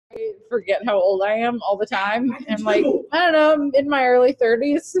forget how old I am all the time. And like, I don't know, I'm in my early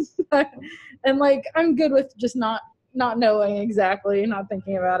 30s. And like, I'm good with just not knowing exactly, not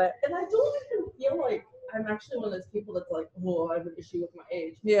thinking about it. And I don't even feel like I'm actually one of those people that's like, well, I have an issue with my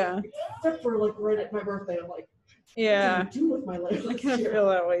age. Yeah. Except for like right at my birthday, I'm like, yeah. what do I do with my life? I kind of feel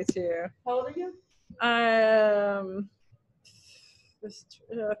that way too. How old are you?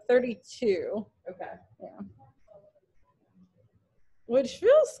 32. Okay. Yeah. Which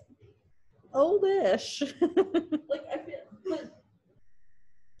feels oldish. Like I feel. But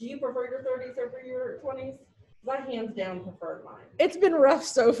do you prefer your 30s over your 20s? I hands down prefer mine. It's been rough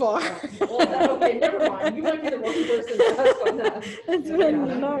so far. Well, okay, never mind. You might be the wrong person to ask on that. It's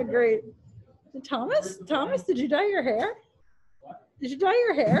been not great. Thomas, did you dye your hair? Did you dye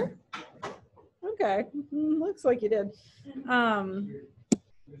your hair? Okay, looks like you did. Have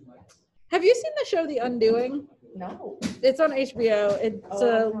you seen the show The Undoing? No. It's on HBO. It's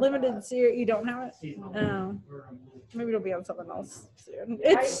a limited series. You don't have it? Oh. Maybe it'll be on something else soon.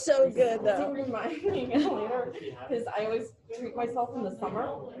 It's so good though. Remind me later, because I always treat myself in the summer.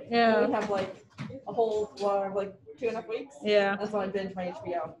 Yeah. We have like a whole like 2.5 weeks. Yeah. That's when I binge my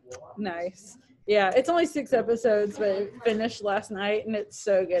HBO. Nice. Yeah, it's only 6 episodes, but it finished last night, and it's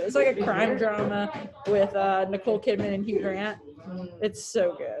so good. It's like a crime drama with Nicole Kidman and Hugh Grant. It's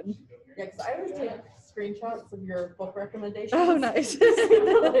so good. Yeah, because I always take screenshots of your book recommendations. Oh, nice.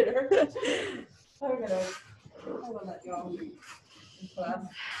 Later. Okay. I'll let you all in class.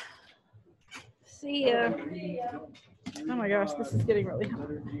 See ya. Oh my gosh, this is getting really hot.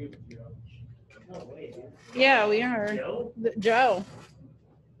 Yeah, we are. Joe.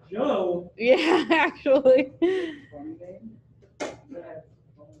 Joe? Yeah, actually.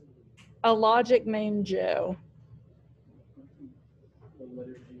 A logic named Joe.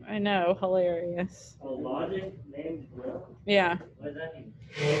 I know, hilarious. A logic named Joe? Yeah. What does that mean?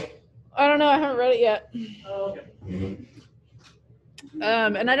 I don't know, I haven't read it yet. Oh, okay.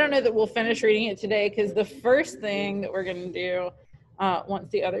 And I don't know that we'll finish reading it today because the first thing that we're going to do once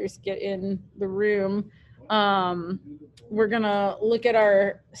the others get in the room, we're going to look at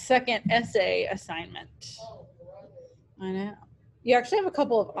our second essay assignment. I know. You actually have a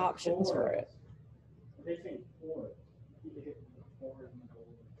couple of options for it. They're saying 4.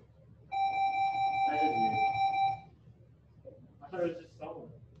 I thought it was just someone.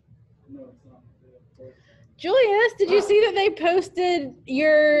 No, it's not. Julius, did you see that they posted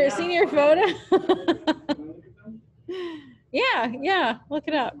your senior photo? Yeah, look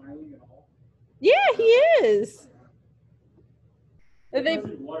it up. Yeah, he is. They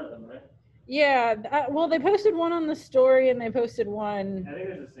one of them, right? Yeah, well, they posted one on the story and they posted one, I think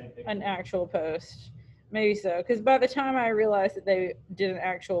it's the same thing. an actual post. Maybe so, because by the time I realized that they did an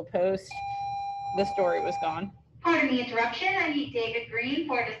actual post, the story was gone. Pardon the interruption. I need David Green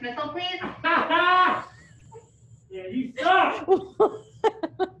for dismissal, please. Yeah, you suck!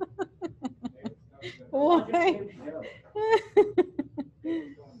 Why?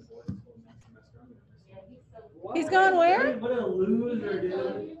 He's going where? What a loser,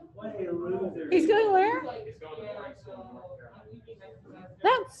 dude. What a loser. He's going where?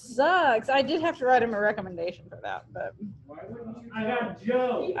 That sucks. I did have to write him a recommendation for that, but I got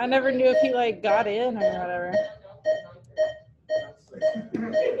Joe. I never knew if he like got in or whatever.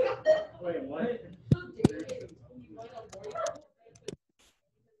 Wait, what?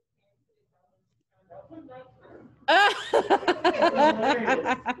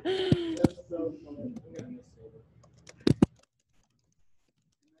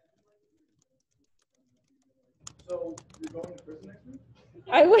 So you're going to prison next week?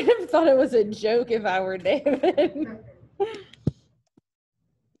 I would have thought it was a joke if I were David.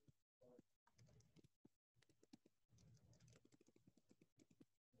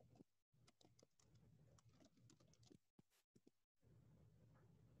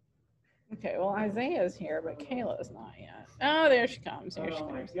 Okay, well, Isaiah's here, but Kayla's not yet. Oh, there she comes. Here she Oh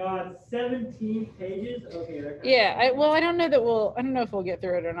my comes. God, 17 pages? Okay, they're Yeah, I don't know that I don't know if we'll get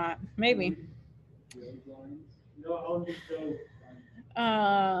through it or not. Maybe. No, I'll just go.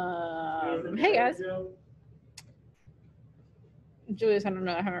 Hey guys. Julius, I don't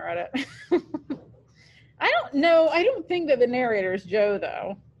know. I haven't read it. I don't know. I don't think that the narrator is Joe,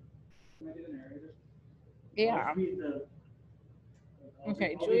 though. Yeah.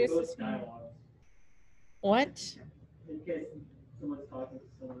 Okay, Julius is here. What? In case someone's talking to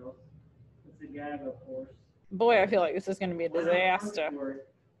someone else. It's a gag, of course. Boy, I feel like this is going to be a disaster.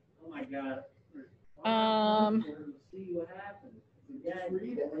 Oh my God. See what happens.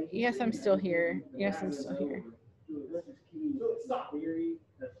 Yes, I'm still here. Yes, I'm still here. Stop.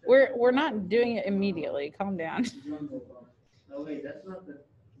 We're not doing it immediately. Calm down. Oh wait, that's not the.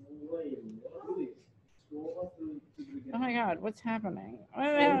 Wait. my God, what's happening?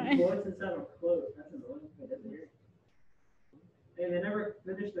 Quotes instead of quotes. That's annoying. I didn't hear. Hey, they never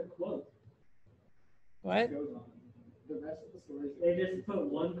finished the quote. What? Goes on. The rest of the story is. They just put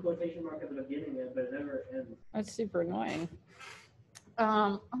one quotation mark at the beginning of it, but it never ends. That's super annoying.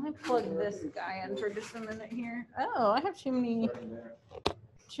 Let me plug this guy in for just a minute here. Oh, I have too many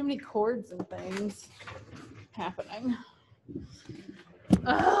chords and things happening.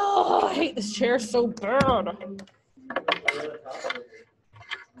 Oh, I hate this chair so bad.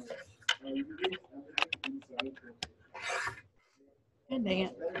 God dang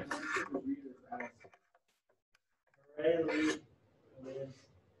it.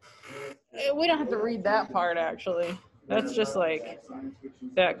 We don't have to read that part, actually. That's just like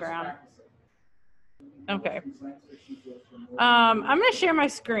background. Okay. I'm going to share my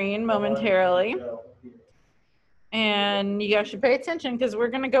screen momentarily. And you guys should pay attention because we're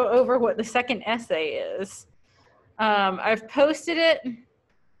going to go over what the second essay is. I've posted it.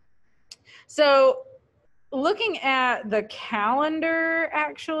 So looking at the calendar,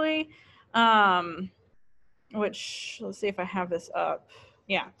 actually, which, let's see if I have this up.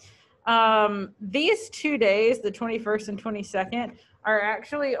 Yeah. These 2 days, the 21st and 22nd, are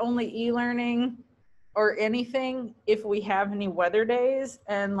actually only e-learning or anything if we have any weather days.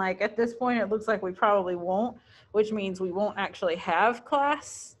 And like at this point, it looks like we probably won't, which means we won't actually have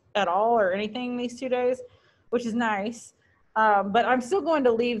class at all or anything these 2 days, which is nice. But I'm still going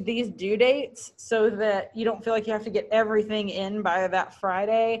to leave these due dates so that you don't feel like you have to get everything in by that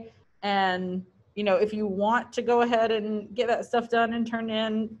Friday. And, you know, if you want to go ahead and get that stuff done and turned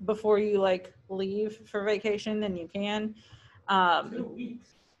in before you like leave for vacation, then you can. 2 weeks.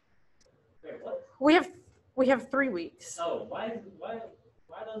 Wait, what? We have 3 weeks Oh, why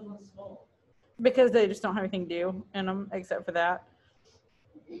those ones small? because they just don't have anything due in them except for that.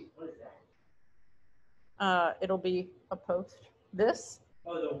 What is that? It'll be a post. This?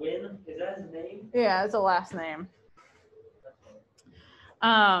 Oh, the win? Is that his name? Yeah, it's a last name. That's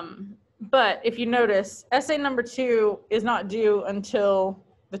funny. But if you notice, essay number 2 is not due until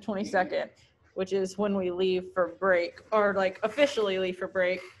the 22nd, which is when we leave for break, or like officially leave for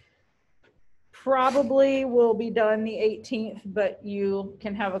break. Probably will be done the 18th, but you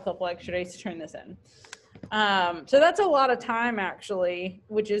can have a couple extra days to turn this in. So that's a lot of time actually,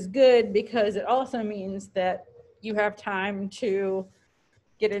 which is good because it also means that you have time to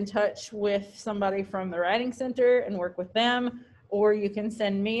get in touch with somebody from the Writing Center and work with them, or you can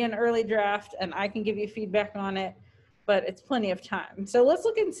send me an early draft and I can give you feedback on it, but it's plenty of time. So let's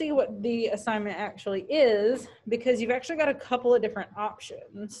look and see what the assignment actually is, because you've actually got a couple of different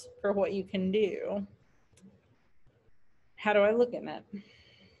options for what you can do. How do I look in it?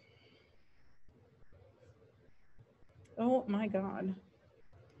 Oh my God.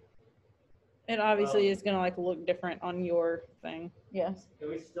 It obviously is gonna like look different on your thing. Yes. Can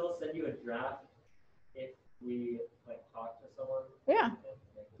we still send you a draft if we like talk to someone? Yeah.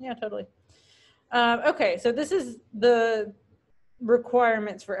 Yeah, totally. Okay, so this is the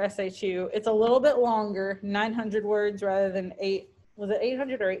requirements for SH2. It's a little bit longer, 900 words rather than was it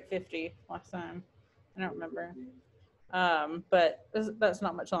 800 or 850 last time? I don't remember. But that's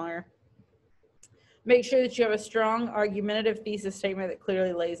not much longer. Make sure that you have a strong argumentative thesis statement that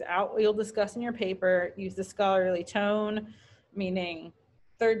clearly lays out what you'll discuss in your paper. Use the scholarly tone, meaning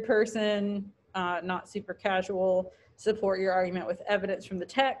third person, not super casual. Support your argument with evidence from the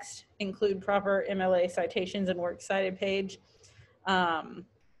text. Include proper MLA citations and works cited page.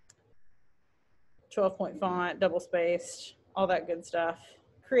 12-point font, double spaced, all that good stuff.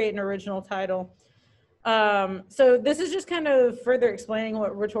 Create an original title. So this is just kind of further explaining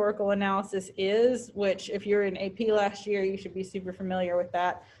what rhetorical analysis is, which if you're in AP last year, you should be super familiar with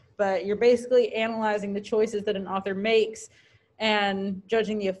that. But you're basically analyzing the choices that an author makes and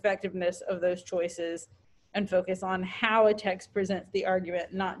judging the effectiveness of those choices, and focus on how a text presents the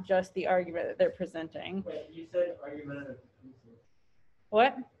argument, not just the argument that they're presenting. Wait, you said argumentative thesis.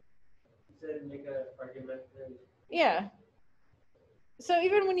 What? You said make an argumentative. Yeah. So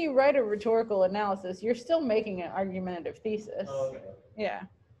even when you write a rhetorical analysis, you're still making an argumentative thesis. Oh, okay. Yeah.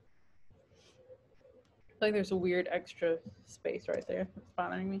 Like there's a weird extra space right there that's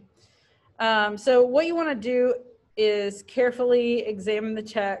bothering me. So what you want to do is carefully examine the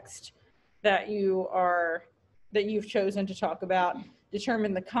text that you've chosen to talk about.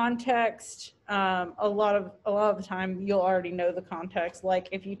 Determine the context. A lot of the time you'll already know the context. Like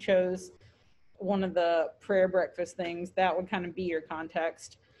if you chose one of the prayer breakfast things, that would kind of be your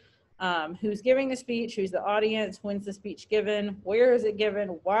context. Who's giving the speech? Who's the audience? When's the speech given? Where is it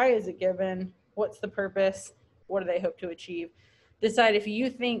given? Why is it given? What's the purpose? What do they hope to achieve? Decide if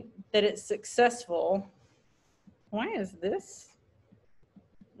you think that it's successful why is this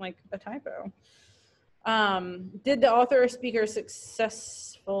like a typo? Did the author or speaker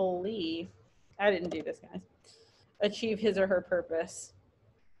successfully, I didn't do this, guys, achieve his or her purpose?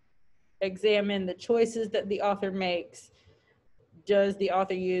 Examine the choices that the author makes. Does the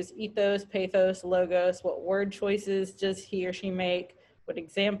author use ethos, pathos, logos? What word choices does he or she make? What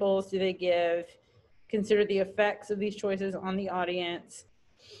examples do they give? Consider the effects of these choices on the audience.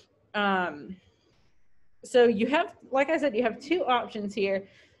 So you have, like I said, you have two options here.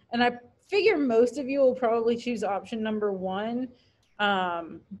 And I figure most of you will probably choose option number one.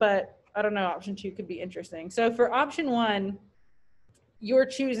 But I don't know, option two could be interesting. So for option one, you're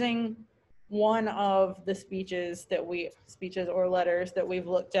choosing one of the speeches or letters that we've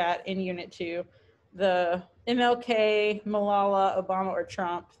looked at in Unit 2, the MLK, Malala, Obama, or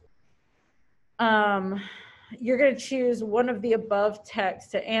Trump. You're going to choose one of the above texts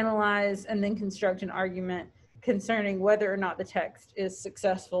to analyze and then construct an argument concerning whether or not the text is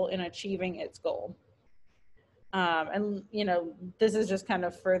successful in achieving its goal. And, you know, this is just kind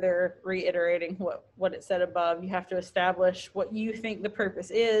of further reiterating what it said above. You have to establish what you think the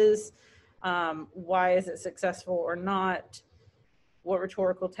purpose is. Why is it successful or not? What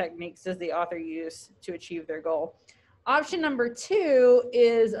rhetorical techniques does the author use to achieve their goal? Option number two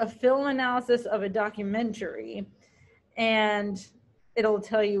is a film analysis of a documentary. And it'll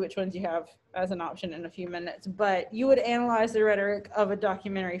tell you which ones you have as an option in a few minutes. But you would analyze the rhetoric of a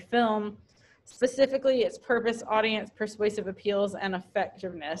documentary film, specifically its purpose, audience, persuasive appeals, and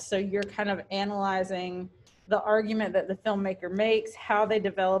effectiveness. So you're kind of analyzing the argument that the filmmaker makes, how they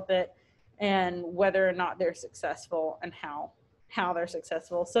develop it, and whether or not they're successful and how they're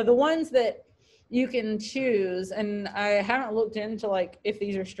successful. So the ones that you can choose, and I haven't looked into like if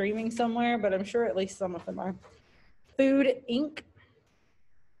these are streaming somewhere, but I'm sure at least some of them are. Food, Inc.,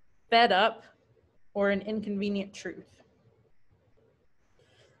 Fed Up, or An Inconvenient Truth.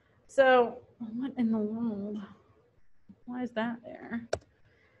 So what in the world? Why is that there?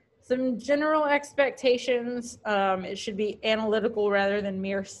 Some general expectations. It should be analytical rather than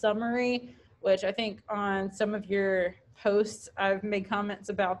mere summary, which I think on some of your posts, I've made comments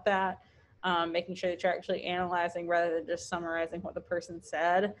about that, making sure that you're actually analyzing rather than just summarizing what the person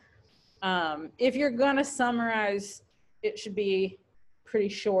said. If you're going to summarize, it should be pretty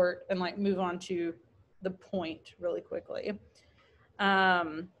short and like move on to the point really quickly.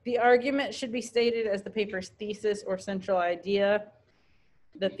 The argument should be stated as the paper's thesis or central idea.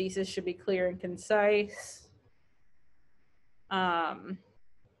 The thesis should be clear and concise.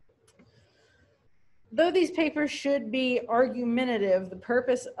 Though these papers should be argumentative, the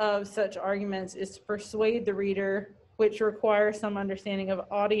purpose of such arguments is to persuade the reader, which requires some understanding of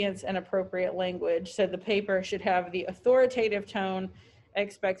audience and appropriate language. So the paper should have the authoritative tone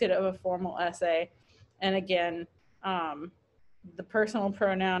expected of a formal essay. And again, the personal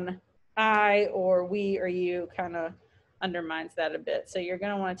pronoun I or we or you kind of undermines that a bit. So you're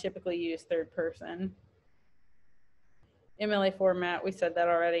going to want to typically use third person. MLA format, we said that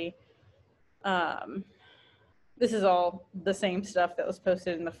already. This is all the same stuff that was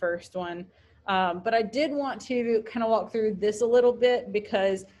posted in the first one. But I did want to kind of walk through this a little bit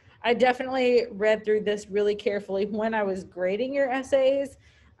because I definitely read through this really carefully when I was grading your essays.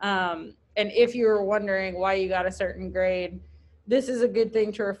 And if you were wondering why you got a certain grade, this is a good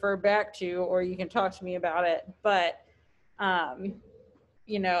thing to refer back to, or you can talk to me about it. But,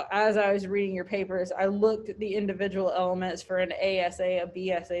 you know, as I was reading your papers, I looked at the individual elements for an A essay, a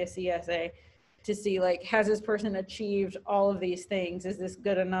B essay, a C essay to see, like, has this person achieved all of these things? Is this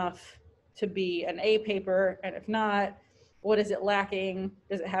good enough to be an A paper? And if not, what is it lacking?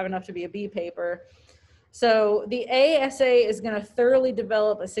 Does it have enough to be a B paper? So the A essay is going to thoroughly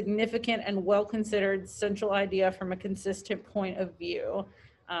develop a significant and well-considered central idea from a consistent point of view,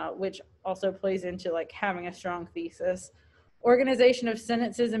 which also plays into like having a strong thesis. Organization of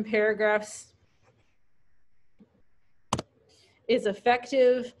sentences and paragraphs is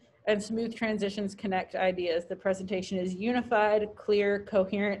effective, and smooth transitions connect ideas. The presentation is unified, clear,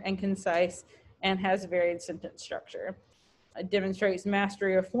 coherent, and concise, and has varied sentence structure. It demonstrates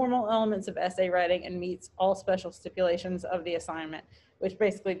mastery of formal elements of essay writing and meets all special stipulations of the assignment, which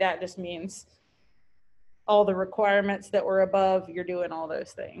basically that just means all the requirements that were above, you're doing all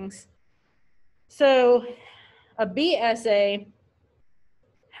those things. So a B essay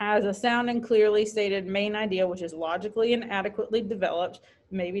has a sound and clearly stated main idea, which is logically and adequately developed,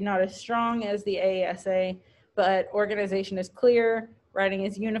 maybe not as strong as the A essay, but organization is clear, writing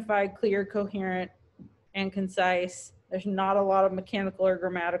is unified, clear, coherent, and concise. There's not a lot of mechanical or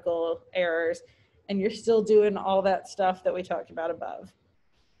grammatical errors, and you're still doing all that stuff that we talked about above.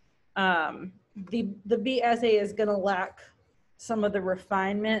 the B essay is going to lack some of the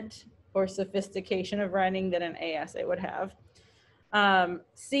refinement or sophistication of writing that an A essay would have.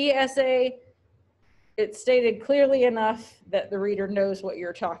 C essay, it's stated clearly enough that the reader knows what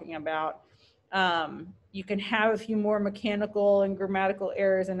you're talking about. You can have a few more mechanical and grammatical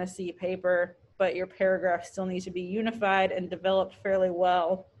errors in a C paper, but your paragraph still needs to be unified and developed fairly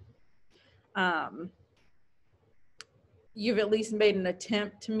well. You've at least made an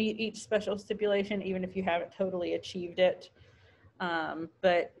attempt to meet each special stipulation, even if you haven't totally achieved it.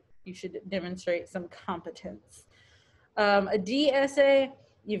 But you should demonstrate some competence. A D essay,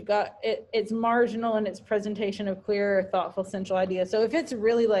 you've got, it's marginal in its presentation of clear, thoughtful, central ideas. So if it's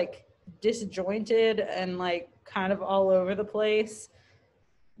really like disjointed and like kind of all over the place,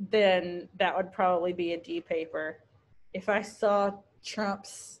 then that would probably be a D paper. If I saw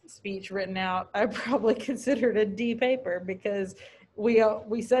Trump's speech written out, I probably considered a D paper because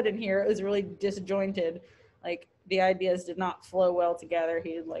we said in here it was really disjointed. Like the ideas did not flow well together.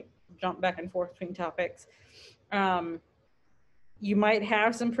 He like jumped back and forth between topics. You might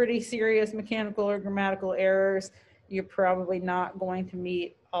have some pretty serious mechanical or grammatical errors. You're probably not going to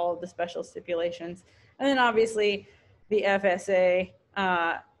meet all of the special stipulations. And then obviously the FSA,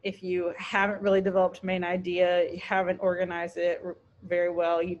 if you haven't really developed main idea, you haven't organized it very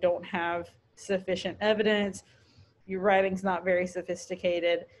well, you don't have sufficient evidence, your writing's not very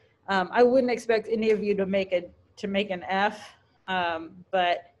sophisticated. I wouldn't expect any of you to make an F,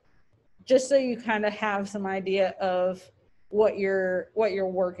 but just so you kind of have some idea of what you're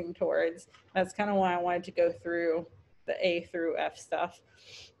working towards. That's kind of why I wanted to go through the A through F stuff.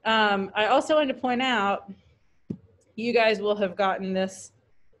 I also wanted to point out, you guys will have gotten this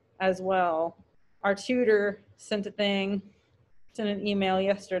as well. Our tutor sent an email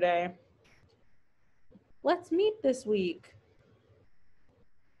yesterday. Let's meet this week.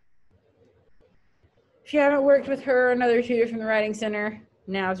 If you haven't worked with her or another tutor from the Writing Center,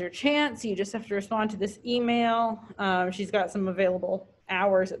 now's your chance. You just have to respond to this email. She's got some available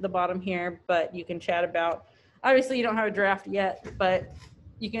hours at the bottom here, but you can chat about, obviously you don't have a draft yet, but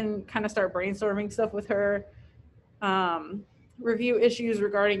you can kind of start brainstorming stuff with her. Review issues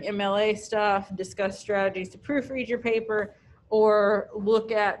regarding MLA stuff, discuss strategies to proofread your paper, or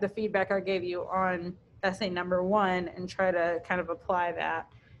look at the feedback I gave you on essay number 1 and try to kind of apply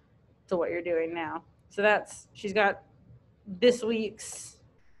that to what you're doing now. So she's got this week's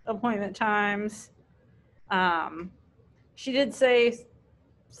appointment times. She did say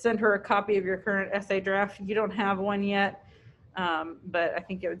send her a copy of your current essay draft. You don't have one yet, but I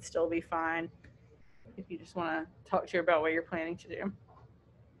think it would still be fine if you just want to talk to her about what you're planning to do.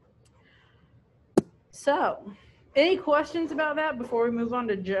 So, any questions about that before we move on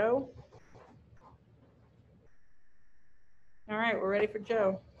to Joe? All right, we're ready for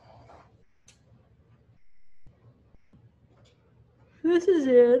Joe. This is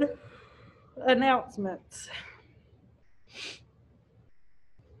it. Announcements.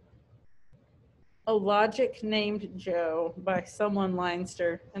 A logic named Joe by someone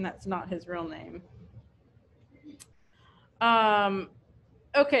Leinster, and that's not his real name.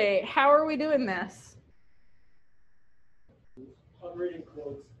 Okay, how are we doing this? I'm reading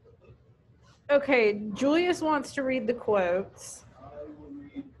quotes. Okay, Julius wants to read the quotes. I will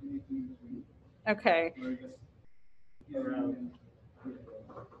read anything Okay, or just around.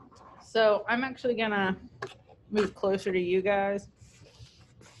 so I'm actually gonna move closer to you guys.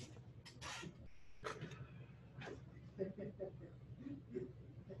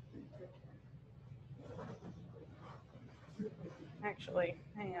 Actually,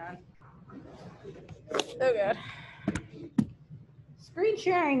 hang on. Oh God. Screen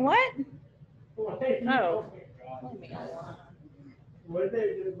sharing, what? Oh. Oh. My God. What did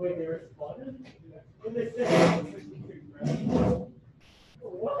they do when they responded? What did they say?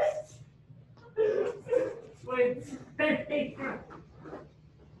 What? Wait.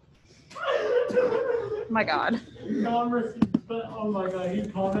 My God. Oh my God, he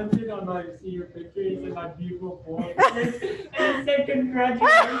commented on my senior picture. He said my beautiful boy. And he said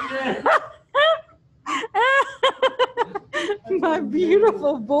congratulations. My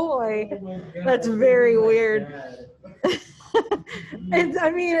beautiful boy. Oh my God. That's very Oh my weird. God.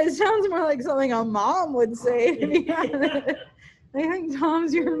 I mean, it sounds more like something a mom would say. To be honest. I think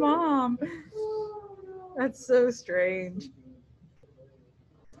Tom's your mom. That's so strange.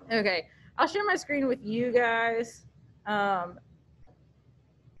 Okay, I'll share my screen with you guys.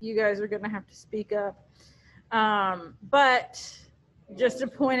 You guys are gonna have to speak up. But just to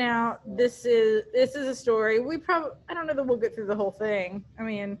point out, this is a story. I don't know that we'll get through the whole thing. I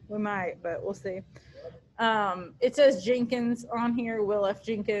mean, we might, but we'll see. It says Jenkins on here, Will F.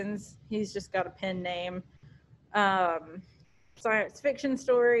 Jenkins. He's just got a pen name. Science fiction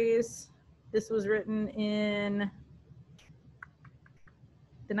stories. This was written in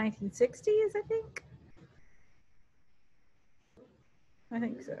the 1960s, I think. I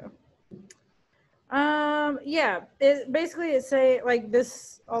think so. Yeah, basically it say like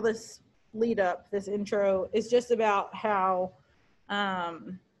this, all this lead up, this intro is just about how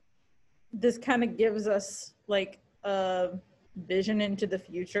this kind of gives us like a vision into the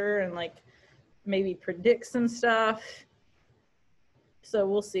future and like maybe predict some stuff. So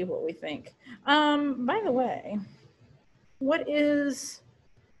we'll see what we think. By the way, we're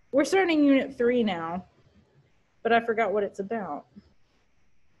starting unit 3 now, but I forgot what it's about.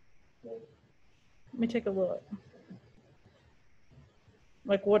 Let me take a look.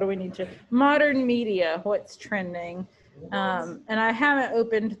 Like, what do we need to? Modern media, what's trending? And I haven't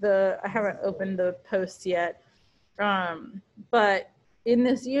opened the post yet. But in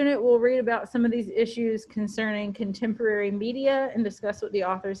this unit, we'll read about some of these issues concerning contemporary media and discuss what the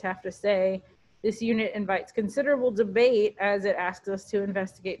authors have to say. This unit invites considerable debate as it asks us to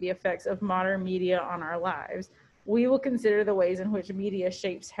investigate the effects of modern media on our lives. We will consider the ways in which media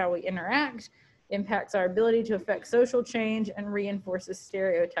shapes how we interact, impacts our ability to affect social change, and reinforces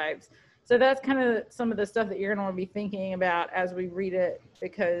stereotypes. So that's kind of some of the stuff that you're going to want to be thinking about as we read it,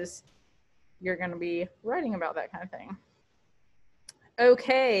 because you're going to be writing about that kind of thing.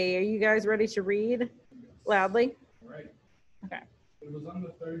 Okay, are you guys ready to read loudly? All right. Okay. It was on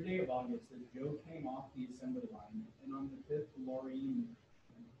the 3rd day of August that Joe came off the assembly line, and on the 5th, Laureen.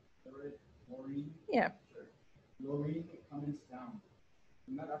 Yeah. Sure. Laureen commenced down.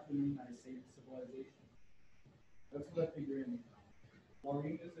 In that afternoon, I saved civilization. That's what I figured in the town.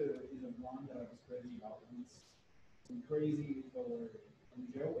 Laureen is a blonde that I was crazy about once. And crazy is the word. And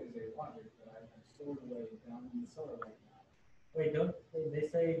Joe is a logic that I have stored away down in the cellar right now. Wait, don't they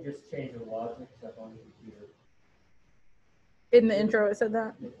say just change the logic stuff on the computer? In the intro, it said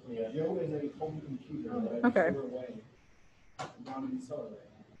that? Yeah. Joe is a home computer that I Okay. store away down in the cellar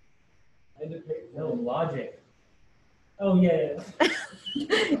right now. I had to pay for No it. logic. Oh yeah.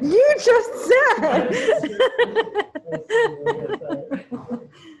 You just said.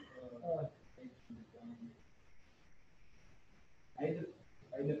 I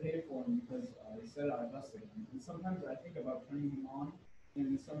had to pay for him because I said I busted him. And sometimes I think about turning him on,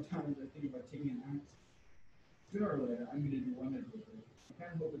 and sometimes I think about taking an axe. Sooner or later, I'm going to do one of it. I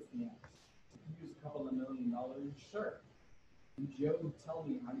kind of hope it's the axe. If you use a couple of $1 million, sure. And Joe would tell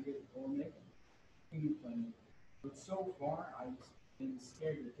me how to get or make it. But so far, I've been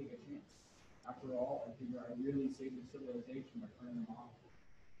scared to take a chance. After all, I figure I really saved the civilization by turning them off.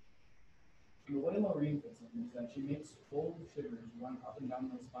 And the way Lorraine fits in is that she makes cold shivers run up and down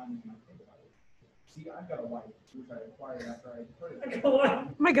my spine when I think about it. See, I've got a wife, which I acquired after I put it. Oh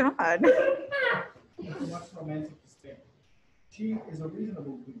my God. It's much romantic to stay. She is a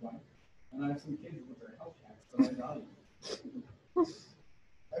reasonable good wife, and I have some kids with her health cats that I value.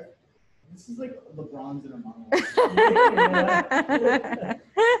 This is like LeBron's inner monologue.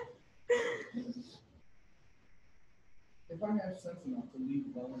 If I have sense enough to leave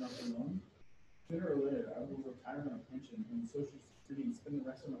well enough alone, sooner or later I will retire on a pension and Social Security and spend the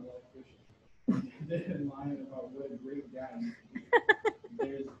rest of my life fishing. Then lying about what a great dad I used to be.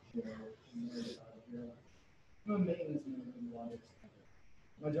 There's Joe. I'm a maintenance man in Logic.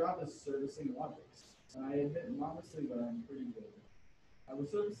 My job is servicing Logics, and I admit modestly that I'm pretty good. I was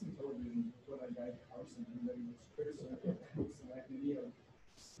servicing television before that guy Carson, and then was criticized with some activity of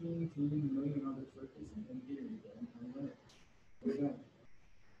seeing TV, million other circuits, and theory that I'm learning. But no.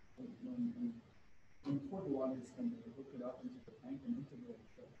 When before the Logics company hooked it up into the tank and integrated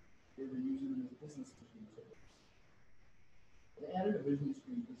it, they were using it as business machine service. They added a vision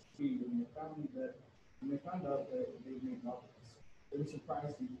screen for speed, and they found out that they made Logics. They were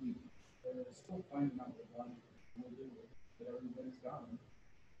surprised and pleased. They're still finding out what Logic will do with it. That everybody's got him.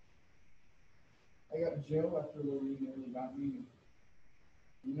 I got Joe after Lorraine nearly got me.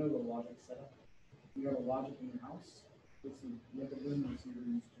 You know the Logic setup. You have a Logic in your house. It's like a business you're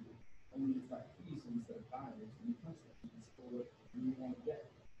used to. Only it's got keys instead of tires, and you punch them and store what you want to get.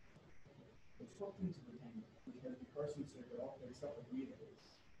 It's hooked into the tank, which has the Carson circuit all fixed up with relays.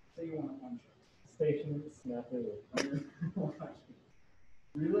 Say you want to punch it. Station snafu.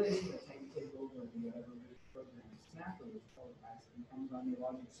 Relays that take over and whatever program. Snapper is telepathic and comes on your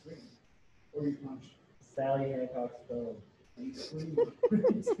Logic screen. Or you punch. Sally Hancock's phone. And you scream.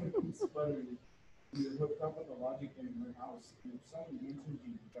 It's sputtering. You're hooked up with the Logic in your house. And if someone answers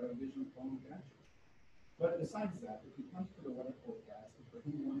you, you've got a vision phone connection. But besides that, if you punch for the weather forecast for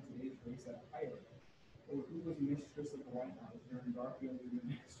who won today's race at a pilot, or who was mistress of the White House during Garfield's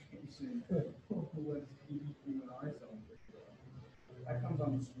administration, who was PDQ and RSO. That comes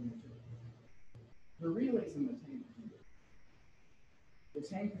on the screen too. The relays in the tank. The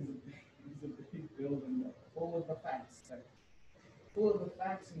tank is a big building full of the facts,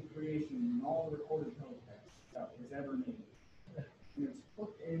 and creation and all the recorded teletext that was ever made. And it's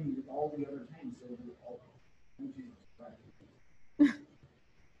hooked in with all the other tanks over all. Oh, Jesus Christ.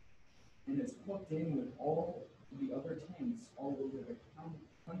 And it's hooked in with all the other tanks all over the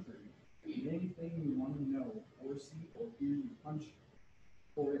country. And anything you want to know or see or hear, you punch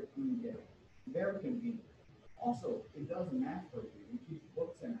for it and you get it. Very convenient. Also, it does math for you and keeps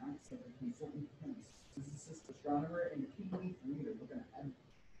books and acts like a consultant physicist, astronomer, and PhD reader looking at.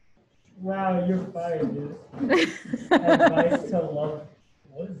 Wow, you're fired, dude. Advice to love.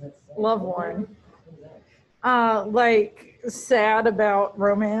 What is that? Song? Lovelorn. What is that? Like sad about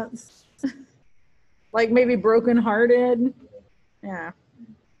romance. Like maybe brokenhearted. Yeah.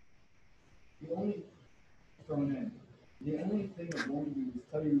 The only thrown in. The only thing it won't do is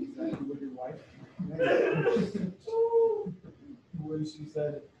tell you exactly what your wife. When she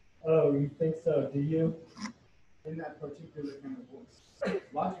said, Oh, you think so? Do you? in that particular kind of voice.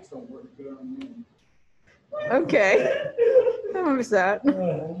 Logics don't work good on women. Okay. I noticed that.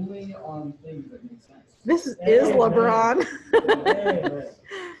 Only on things that make sense. This is Hey, LeBron. Hey, man.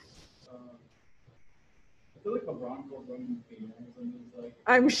 I feel like LeBron called women females and he's like,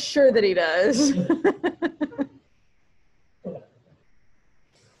 I'm sure that he does.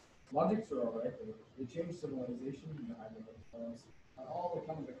 logics are alright though. They change civilization and the high level all the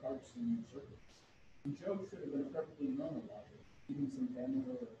kind of the cards and circles. And Joe should have been a perfectly normal logic, even some family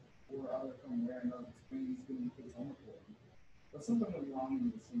or other from wearing out explaining getting kids homework for him. But something went wrong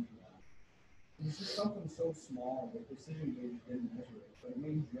in the scene. It was just something so small that precision gauge didn't measure it, but it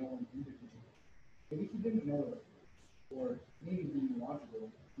made Joe an individual. Maybe he didn't know it, or maybe being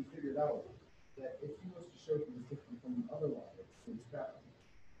logical, he figured out that if he was to show he was different from the other logics, he was bad.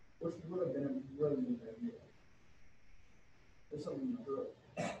 Which would have been a really good idea. There's something good.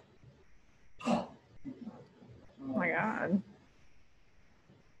 Oh my God.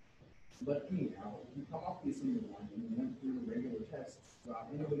 But anyhow, he come off the assembly line and went through the regular tests without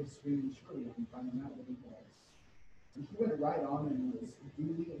anybody screaming surely and finding out what he was. And he went right on and was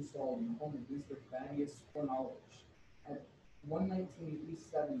duly installed in the home of Mr. Thaddeus Cornowledge at 119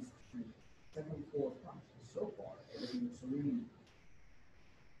 East 7th Street, second floor front. So far, everything was serene.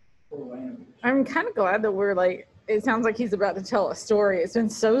 I'm kind of glad that we're like, it sounds like he's about to tell a story. It's been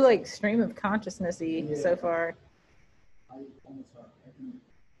so like stream of consciousness-y so far. I almost thought, I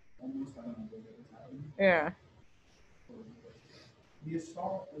don't know what was happening. Yeah. The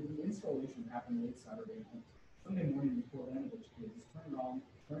installation happened late Saturday night. Sunday morning before Lanovich kids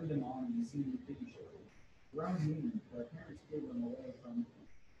turned them on in the senior piggy show. Around noon, their parents gave them away from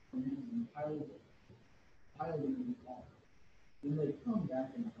him and piled them in the car. Then they'd come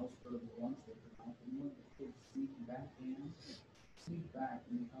back in the house for the lunch with the mouth, and one of the kids sneak back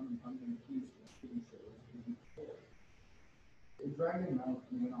and come and find the keys for the piggy show the week before. They dragged him out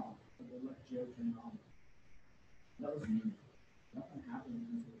and went off, but they let Joe turn on. That was mean. Nothing happened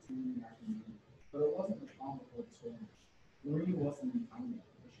until 2 in the afternoon. But it wasn't the calm before the storm. Marie wasn't in town yet,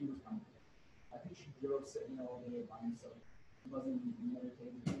 but she was coming. I think she drove sitting there all day by himself. He wasn't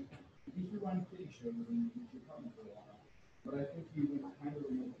meditating. He threw on kitty shows in the apartment for a while. But I think he went kind of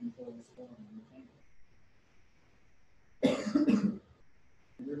remote control the storm in the tank.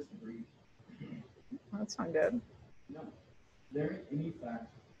 There's the breeze. That's not good. No. There ain't any fact.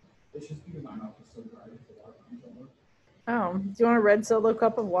 It's just because my mouth is so dry with the water. Oh, do you want a red solo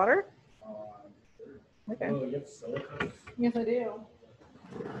cup of water? Sure. Okay. Oh, you have silicone? Yes, I do.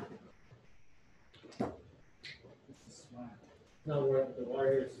 It's a swag. No, where the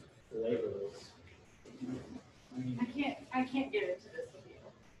water is flavorless. I mean, I can't get into this with you.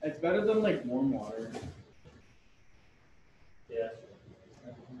 it's better than like warm water. Yeah.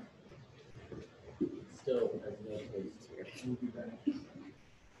 Still has no taste. We'll be back.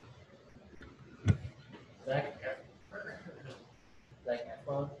 Zac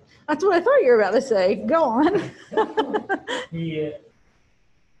Efron. That's what I thought you were about to say. Go on. He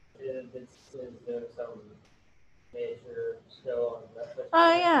there's some major show on Netflix.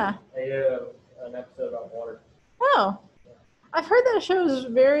 Oh, yeah. They did an episode about water. Oh, I've heard that show is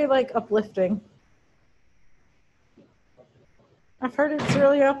very like uplifting. I've heard it's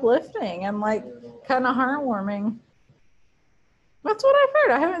really uplifting and like kind of heartwarming. That's what I've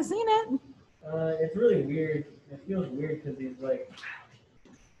heard. I haven't seen it. It's really weird. It feels weird because he's like,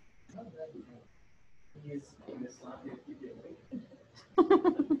 he's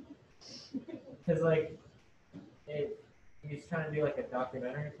Because like, he's trying to do like a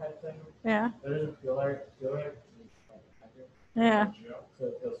documentary type thing, Yeah. but it doesn't feel like Yeah. so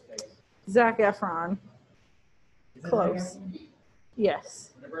it feels fake. Zac Efron. Is it Close. like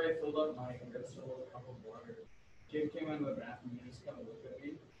Yes. Whenever I filled up my condenser with a cup of water, Jake came out of the bathroom and just kind of looked at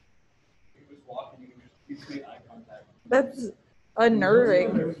me. He was walking and he just made eye contact. That's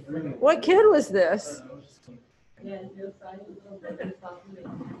unnerving. What kid was this? I don't know, just like, Yeah, just I was talking to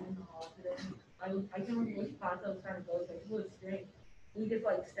him in the hall today. I can't remember which class I was trying to go to. It was strange. He just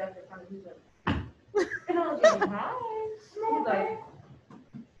like stepped in front of me, like, and I was like, hi. He's like,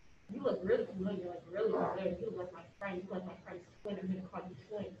 you look really familiar, like really familiar. You look like my friend. You look like my friend's twin. I'm gonna call you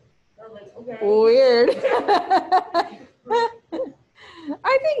twin. I was like, okay. Weird.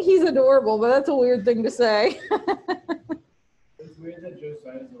 I think he's adorable, but that's a weird thing to say. it's weird that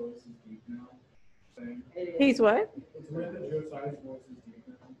Josiah's voice is deep now. Saying. It is. He's what? It's weird that Josiah's voice is deep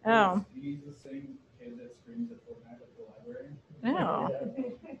now. Oh. He's the same kid that screams at Fortnite at the library. Oh.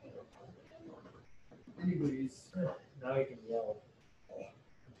 Anyways, now he can yell.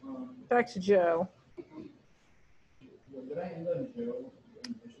 Back to Joe. well, did I end on Joe?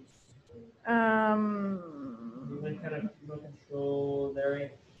 Ambitious? Human kind of human control. There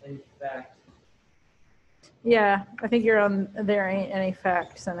ain't any fact. Yeah, I think you're on there ain't any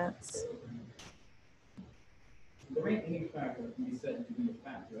fact sentence. There ain't any fact that can be said to be a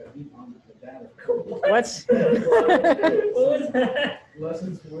fact, right? I mean, on the data. What? What was that?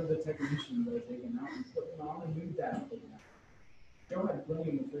 Lessons for the technician that are taken out and putting on a new data. Joe had plenty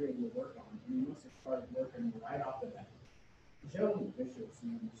of material to work on, and he must have started working right off the bat. Joe is ambitious,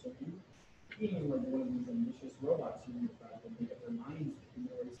 so being like one of these ambitious robots you need to make up their minds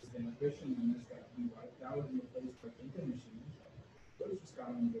more than ambition and this got to be wiped out and replaced by thinking machines. Joe's just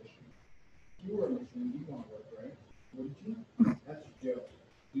got ambition. If you were a machine, you want to work, right? Wouldn't you? That's Joe.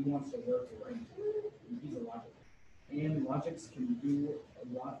 He wants to work right. And he's a logic. And logics can do a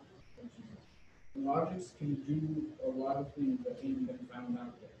lot. Logics can do a lot of things that ain't been found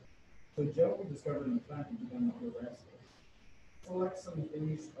out yet. So Joe discovered in fact and began to arrest it. Select some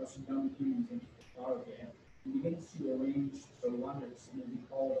things us dumb humans into the car again. He begins to arrange the logics and be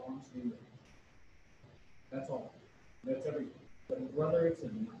called on to do it. That's all. That's everything. But whether it's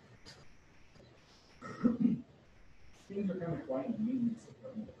enough. Things are kind of quiet in the maintenance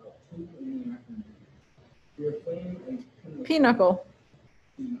department about 2 in the afternoon. We are playing a Pinochle.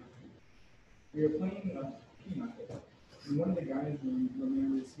 We are playing a pinochle. And one of the guys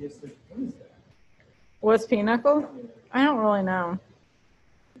remembers he has to, what is that? What's Pinochle? I don't really know.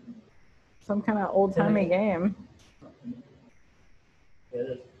 Some kind of old timey game. Yeah, it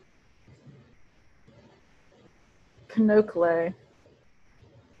is. Pinochle.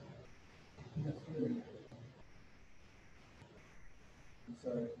 I'm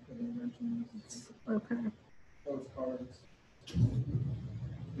sorry, I didn't mention this. Okay. Oh, it's cards. It's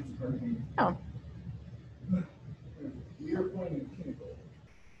a card game. Oh. We are playing a pinnacle.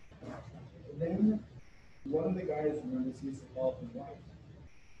 Then one of the guys remembers he has to call his wife.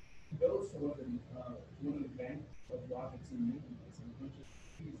 He goes to one of the banks of rockets and maintenance and punches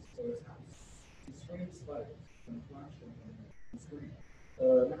keys to his house. He screams spiders and flashlight and screams.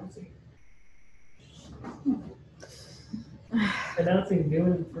 Announcing new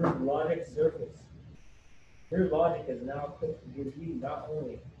and improved logic surface. Your logic is now equipped to give you not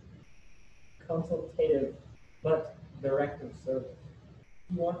only consultative but directive service.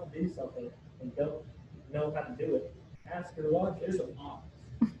 If you want to do something and don't know how to do it, ask your logic. There's a pause.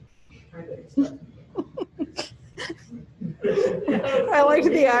 Kind of expecting I liked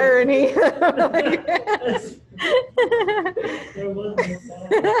the irony. There was no sound.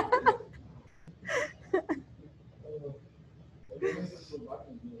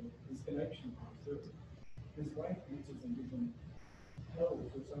 His connection pops through. His wife answers and gives him hell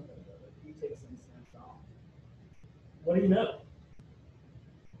for something about it. He takes and snaps off. What do you know?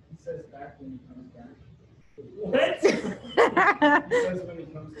 He says back when he comes back. What? He says when he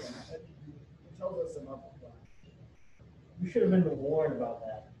comes back. He tells us about the plan. You should have been warned about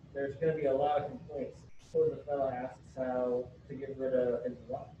that. There's going to be a lot of complaints. So the fellow asks how to get rid of his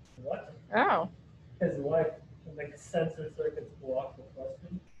wife. What? Oh. His wife, like sensor circuits block the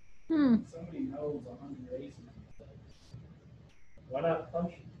question. Somebody knows 100 aces. Why not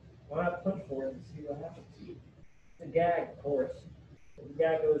punch for it and see what happens? The gag, of course. If the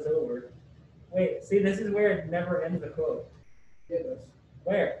gag goes over. Wait, see, this is where it never ends the quote. Yeah, that's.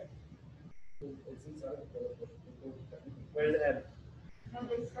 Where? It's inside the quote. Where does it end? No,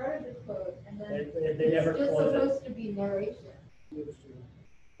 they started the quote and then They never it's just close it. supposed to be narration. Yeah,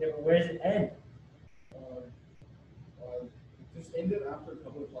 but where does it end? Just end it after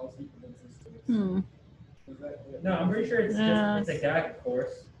public policy prevents us to. Hmm. Is that? No, I'm pretty sure it's Yeah. just, it's a gag, of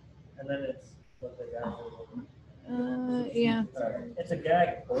course, and then it's what the gag is. Yeah. It's a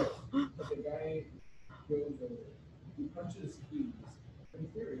gag, of course. But the guy goes over, he punches keys. In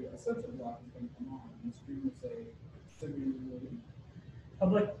theory, a sensor block is going to come on, and the screen will say, severely.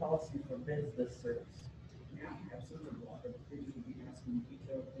 Public policy forbids this service. Now you have sensor block, but pages will be asking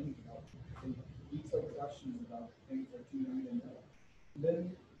detailed things about, detailed questions about things that you don't even know.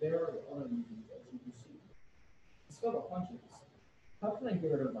 Then there are other meetings as you can see. It's for the punches, How can I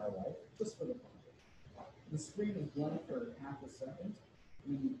get rid of my wife? just for the punches. The screen is blank for half a second,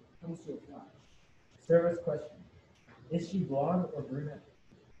 and then it comes to a flash. Service question. Is she blonde or brunette?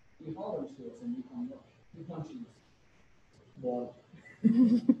 He hollers to us and we come look. He punches. Blonde.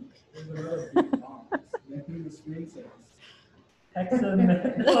 There's another big box. Then the screen says,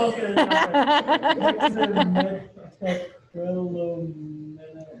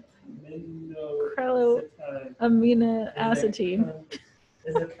 Amino acetine.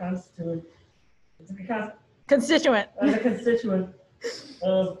 Is a constituent. It's a Constituent. constituent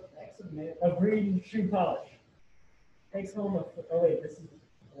of Hexamet- a green shoe polish. Takes home a. Oh wait, this is.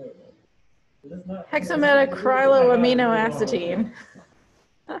 Wait. Is this not? Hexametacriloaminoacetine.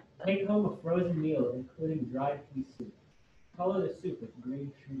 Take home a frozen meal, including dried pea soup. Color the soup with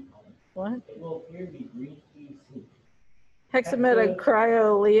green shoe polish. What? It will appear to be green pea soup.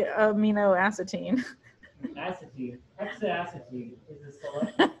 Hexametacriloaminoacetine. Acetine. Hexaacetine is a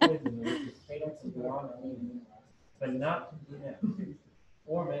selective poison which is fatal to blonde women, but not to brunette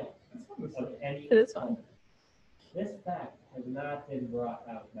or male of any It is color. This fact has not been brought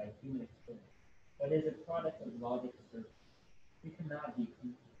out by human experience, but is a product of logic research. You cannot be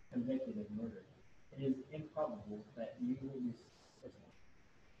convicted of murder. It is improbable that you will be.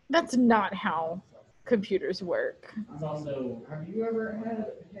 That's not how computers work. It's also. Have you ever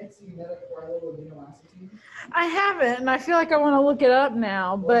had hexametacriloaminoacetine? I haven't, and I feel like I want to look it up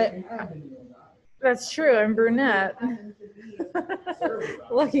now, but Well, if you have, then you will not. that's true. I'm brunette. Happen to be.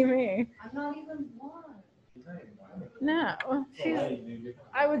 Lucky me. I'm not even blonde. No,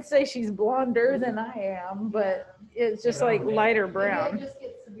 I would say she's blonder than I am, but it's just like lighter Maybe I brown. just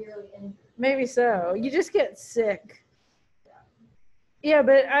get severely injured. Maybe so. You just get sick. Yeah,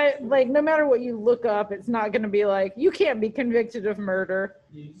 but I like no matter what you look up, it's not going to be like you can't be convicted of murder.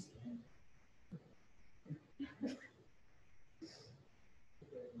 You just can't.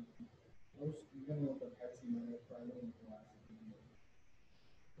 You're gonna look up hexametacriloaminoacetine.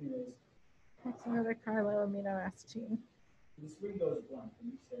 Anyways, Hexametacriloaminoacetine. the screen goes blank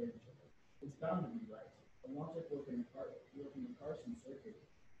and you stare at each other. It's bound to be right. The logic working in Carson circuit.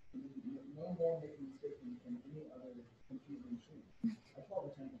 No more making mistakes than any other computer machine. I call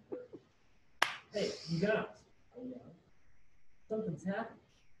the tank first. Hey, you guys, Oh yeah. something's happened.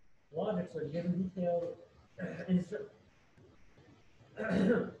 Logics are given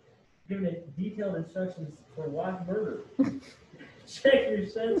detailed instructions for watch murder. Check your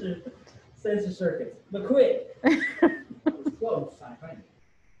sensor circuits, but quick. It's close, I find it.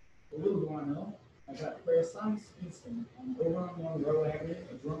 What do you want to know? I got precise instinct. I'm over on one row avenue,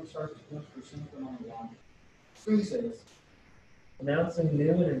 a drunk starts to punch for something on the lawn. Screen says, Announcing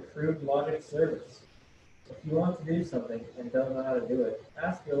new and improved logic service. If you want to do something and don't know how to do it,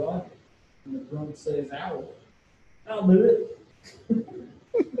 ask your logic. and the drunk says, ow. I'll do it.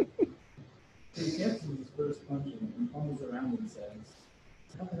 So he cancels his first punch and fumbles around and says,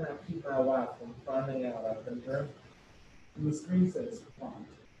 How can I keep my wife from finding out I've been drunk? and the screen says, font.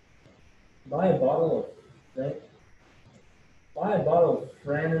 Buy a bottle of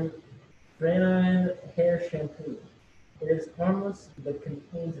Franine hair shampoo. It is harmless but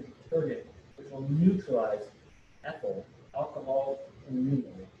contains a detergent which will neutralize ethyl alcohol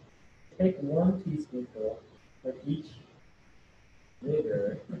immediately. Take 1 teaspoonful for each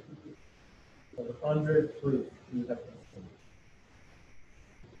liter of 100 proof you have consumed.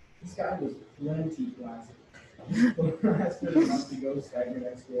 This guy was plenty classic. Asked him enough to go stagger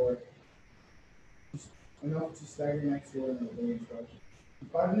next door. Enough to stagger next door and obey instructions.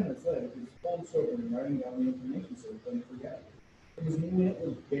 5 minutes later, he was phone sober and writing down the information so he couldn't forget. It was new and it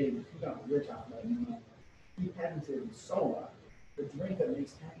was big. He got rich off that money. He patented Sola, the drink that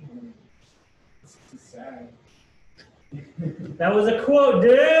makes happy money. This is sad. That was a quote,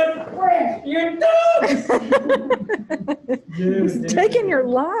 dude! You're dumb! He's taking your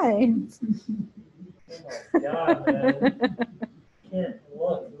lines. Oh my god, man. Can't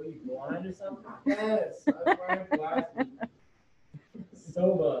look. Were you blind or something? Yes, that's why I'm blasting.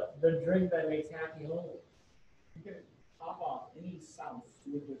 Soba, the drink that makes happy home. You can top off any sauce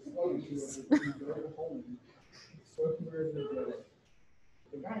with the slow to go home. So here's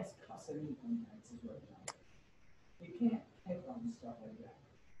the guy's cussing and taxes right now. You can't pick on stuff like that.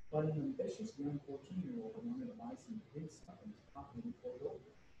 But an ambitious young 14-year-old wanted to buy some big stuff in his pocket before it over.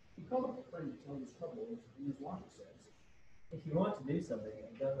 He called up a friend to tell his troubles, and his logic says, If you want to do something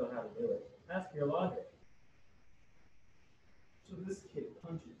and you don't know how to do it, ask your logic. so this kid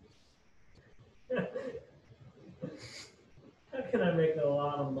punches. How can I make a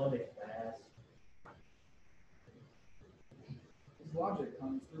lot of money fast? His logic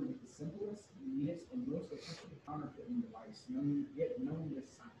comes through with the simplest, neatest, and most efficient counterfeiting device yet known as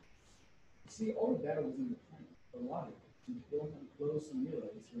science. See, all the data was in the tank. The logic to build and close some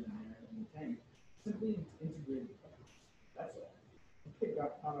relays here and there in the tank simply integrated parts. That's all. The kid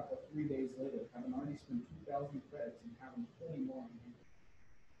got caught up 3 days later, having already spent 2,000 credits and having 20 more on hand.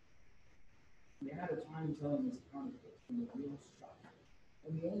 They had a time telling this counterfeit from the real shop.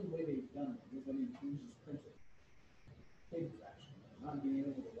 And the only way they've done it was when he changed his printer. Big fashion, not being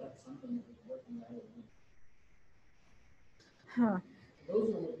able to let something that was working right away. Huh. Those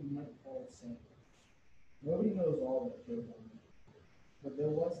are what you might call samples. Nobody knows all that goes on. But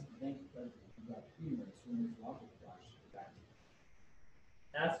there was a bank president who got humorous when his logic flashed back.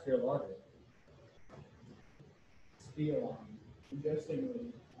 Ask your logic. Spiel on,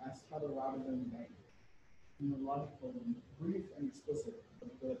 suggestingly, asked how to rob his own bank. And the logic told him, brief and explicit,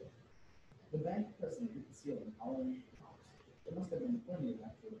 but good. The bank president hit the ceiling, hollering, there must have been plenty of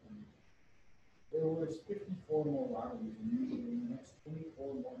that sort of thing. There was 54 more robberies than usual in the next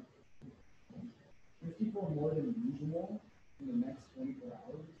 24 more. 54 more than usual in the next 24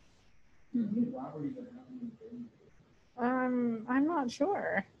 hours? How many robberies are happening daily? I'm not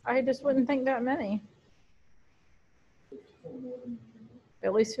sure. I just wouldn't think that many. 54 more than usual.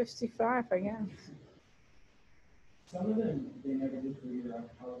 At least 55, I guess. Some of them, they never did figure out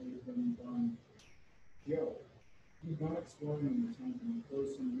how it was being done. Joe, he's gone exploring in the tank and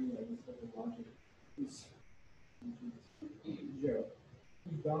closed some relays that the logic is. Joe,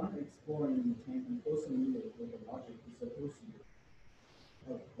 he's gone exploring in the tank and closed some relays that the logic is supposed to do.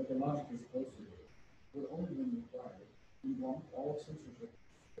 What the logic is supposed to do. But only when required. He wants all censorship,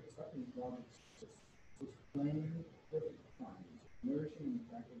 except his logic was playing perfect crimes, nourishing and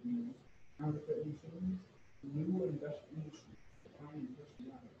attractive meals, counterfeit machines, new industry, defining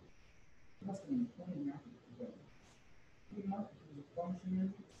personality. It must have been 20 mountains to go. He must be functioning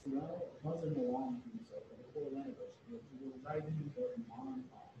well, doesn't belong to himself at the poor land of who were riding their mom and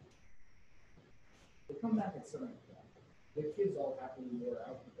pop. They come back at 7 o'clock. The kids all happily wore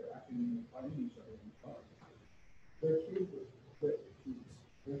out with their afternoon fighting each other in the park. Their kids with peace.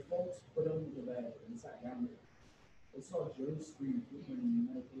 Their folks put them to bed and sat down with them. They saw Joe scream frequently and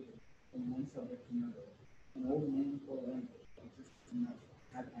meditated from one subject to another. An old man for language, just enough,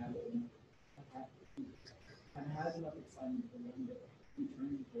 had had enough excitement for one day. He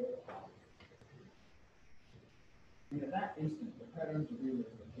turned to Joe off. And at that instant, the patterns of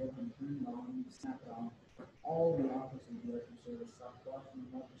relays that Joe had turned on, snapped off. All the office and director service stopped flashing and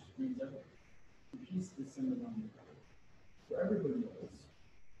the screens everywhere. The peace descended on me. For everybody else,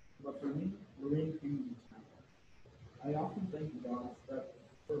 but for me, Lorraine came to town. I often thank God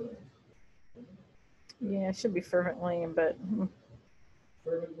for that. Yeah, it should be fervently, but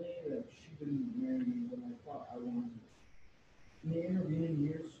Fervently that she didn't marry me when I thought I wanted her. In the intervening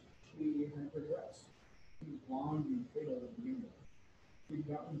years, she had progressed. She was blonde and fatal at the beginning. She'd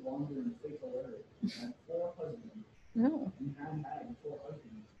gotten blonder and fatal later, had 4 husbands, no. and had 4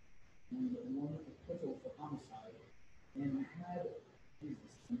 husbands, and one acquittal for homicide, and had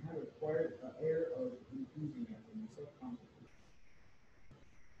acquired an air of enthusiasm and self-confidence.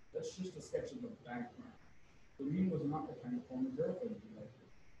 That's just a sketch of the background. Lorraine was not the kind of former girlfriend you liked.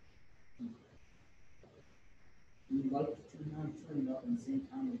 You liked to have turned up in the same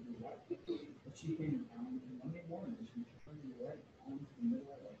town as your wife. But she came to town and Monday morning and she turned you right onto the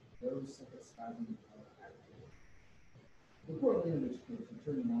middle of those second spasms of attitude. The poor Leonovich case, she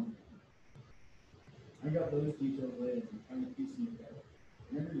turned him on. I got those details later and trying to piece them together.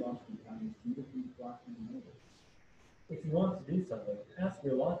 And every lost in town is beautifully blocked and noticed. If you want to do something, ask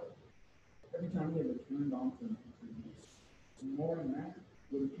your logic. Every time they were turned on for an interviews. And more than that,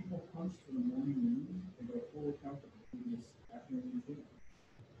 when people punched for the morning news, they got a full account of the previous afternoon dinner.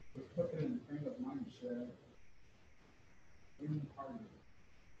 The cooking and frame of mind shared in the party.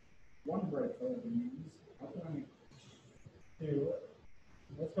 One bright fellow of the news, how can I Dude,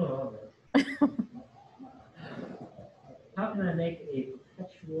 what's going on there? How can I make a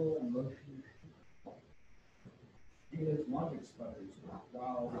perpetual emotion? because logic sputters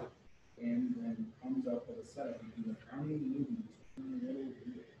while and then comes up with a setup using the counting movements in the middle of the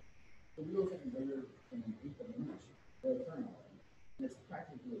wheel. The wheels get bigger, and an eighth of an inch for a turnout. And it's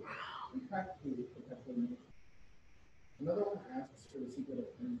practically perpetual motion. Another one asks for the secret of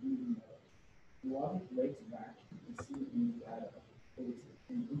reading the logic breaks back and sees the data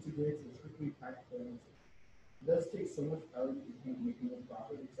and integrates a strictly practical answer. It does take so much power that you can't make no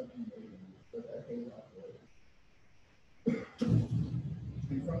profit except in waiting, but that pays off later.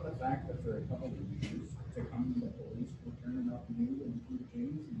 And from the fact that for a couple of years to come, the police were turning up new and improved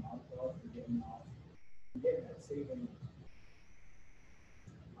James and Mod Clause for getting off, getting that saving.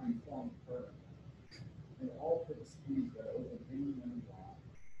 I'm falling apart. And all for the schemes that open any money law.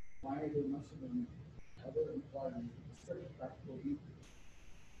 Why there must have been other inquiries with certain practical evil.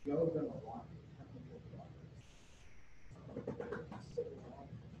 Y'all have done a lot of technical progress. So long.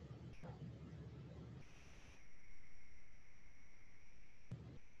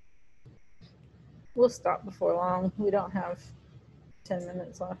 We'll stop before long. We don't have 10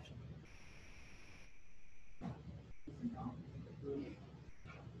 minutes left.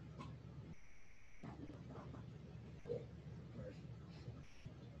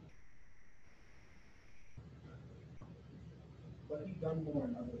 But he's done more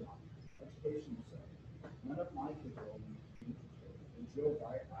in other lines. Education said, none of my kids are old enough to be interested. And Joe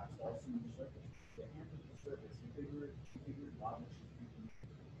bypassed all senior circuits. The hand of the circuits, he figured logic should be committed.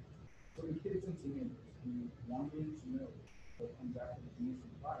 So the kids and teenagers who wanted to know what comes after the G's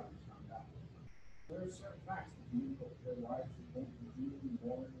and fires found out. There are certain facts that communicate their lives with both June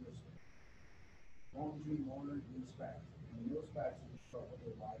more and respect. June more and respect. And those facts will start with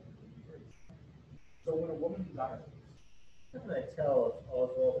their lives and their years. So when a woman dies, How can I tell if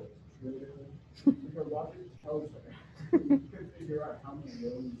Oswald is true to me? her logic tells her, you could figure out how many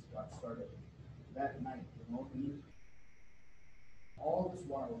roads got started that night. You know, all this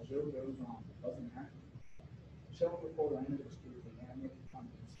while, Joe goes on, doesn't happen. Showing before Landis group the animated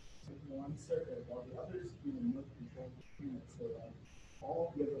comments, taking one circuit while the others do the remote control units so that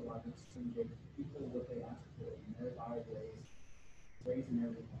all the other logics can give people what they ask for in their high ways in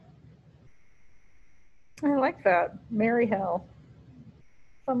everything. I like that. Merry hell.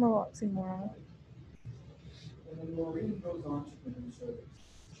 Fun little oxymoron. And then Maureen goes on to the new service.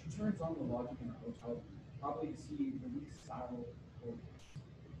 She turns on the logic in her hotel room, probably to see the least silent orders.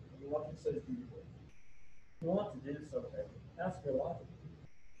 The logic says beautiful. You want to do something, ask your logic.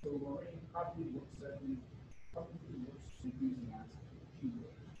 So Maureen probably looks confused and asks, she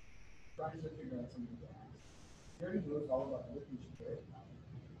will. Tries to figure out something to ask. She already knows all about everything she cares about.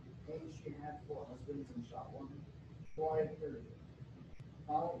 And she had 4 husbands and shot one. Why heard it?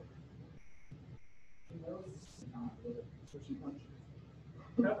 How? She knows this is not good, so she punches.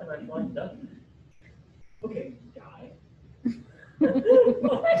 How can I find Ducky? Okay, guy.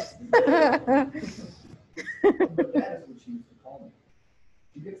 What? But that is what she used to call me.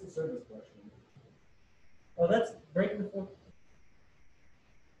 She gets a service question. Oh, that's breaking the fourth.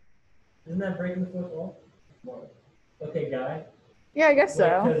 Isn't that breaking the fourth wall? What? Okay, guy. Yeah, I guess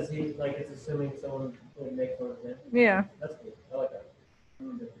so. Because he like it's assuming someone would make fun of him. Yeah. That's good. I like that.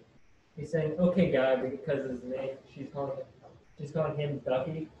 He's saying okay, guy, because his name. She's calling him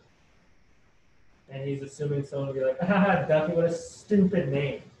Ducky, and he's assuming someone would be like, ah, Ducky, what a stupid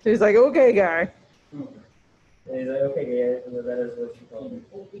name. She's like, okay, guy. Okay. And he's like, okay, guy, and that is what she called me.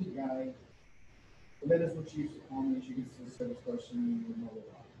 Okay, guy. And that is what she used to call me. She gets the service question and blah, blah,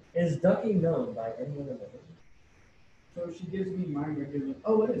 blah. Is Ducky known by anyone in the village? So she gives me my regular.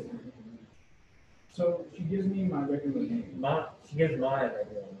 Oh, it is my regular name. So she gives me my regular name. She gives my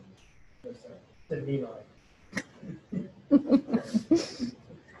regular name. Yes, sir. To be mine.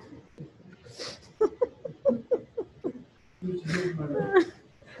 So she gives my regular.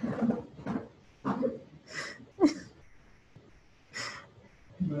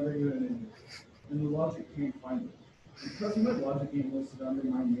 My regular name. And the logic can't find it. Because my logic ain't listed under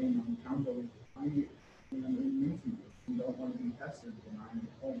my name on account of find it in YouTube. You don't want to be tested when I'm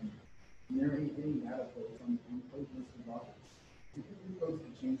at home. And there ain't any data codes on code listed logics. Typically codes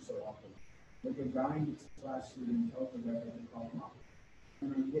can change so often. Like a guy gets a class student tells the guy to call him up.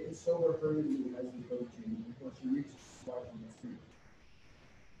 And I'm getting sober hurriedly as the code changes before she reaches the slide on the screen.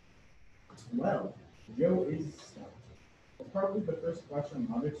 Well, Joe is stuck. It's probably the first question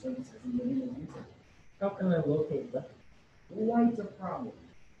logic service hasn't been able to answer. How can I locate Ducky? Quite a problem.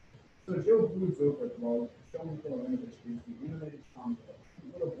 So Joe broods over it while showing for Olympic Street the animated combo. A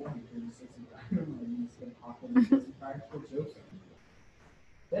little boy who is 69 and he's going to hop in and just practical jokes.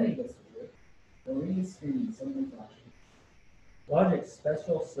 Then he gets to it. Marina's screen suddenly flashes. Logic's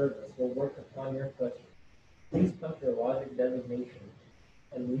special service will work upon your question. Please punch your logic designation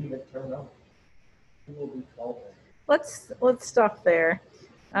and leave it turned on. You will be called in. Let's stop there.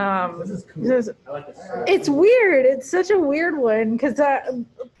 This is cool. this- I like this. it's weird. It's such a weird one because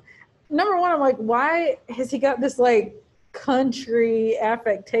number one, I'm like, why has he got this like country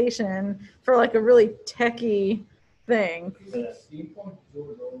affectation for like a really techie thing? Steampunk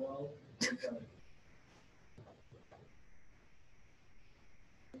George Orwell.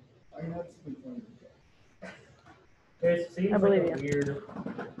 I mean, that's the point. It seems I like believe a weird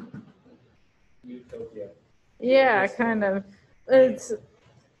utopia. Yeah, kind of. It's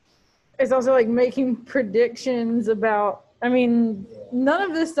also like making predictions about. I mean, none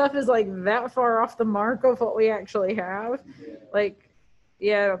of this stuff is like that far off the mark of what we actually have. Like,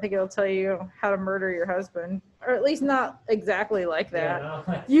 yeah, I don't think it'll tell you how to murder your husband, or at least not exactly like that. Yeah,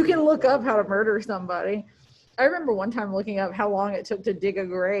 no, You can look up how to murder somebody. I remember one time looking up how long it took to dig a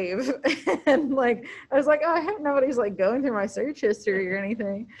grave, and like I was like, oh, I hope nobody's like going through my search history or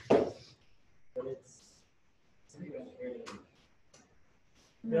anything. But it's pretty much weird.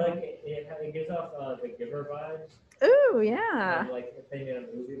 I feel like it gives off the Giver vibes. Ooh, yeah. And, like if they made a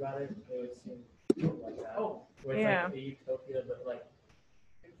movie about it, it would seem like that. Oh, Where it's Yeah. like a utopia, but like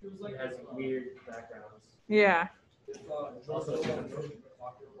it feels like it has weird backgrounds. Yeah. George Orwell wrote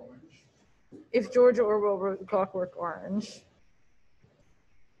Clockwork Orange. If George Orwell wrote Clockwork Orange.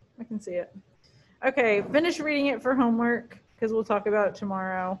 I can see it. Okay, finish reading it for homework because we'll talk about it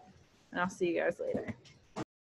tomorrow. And I'll see you guys later.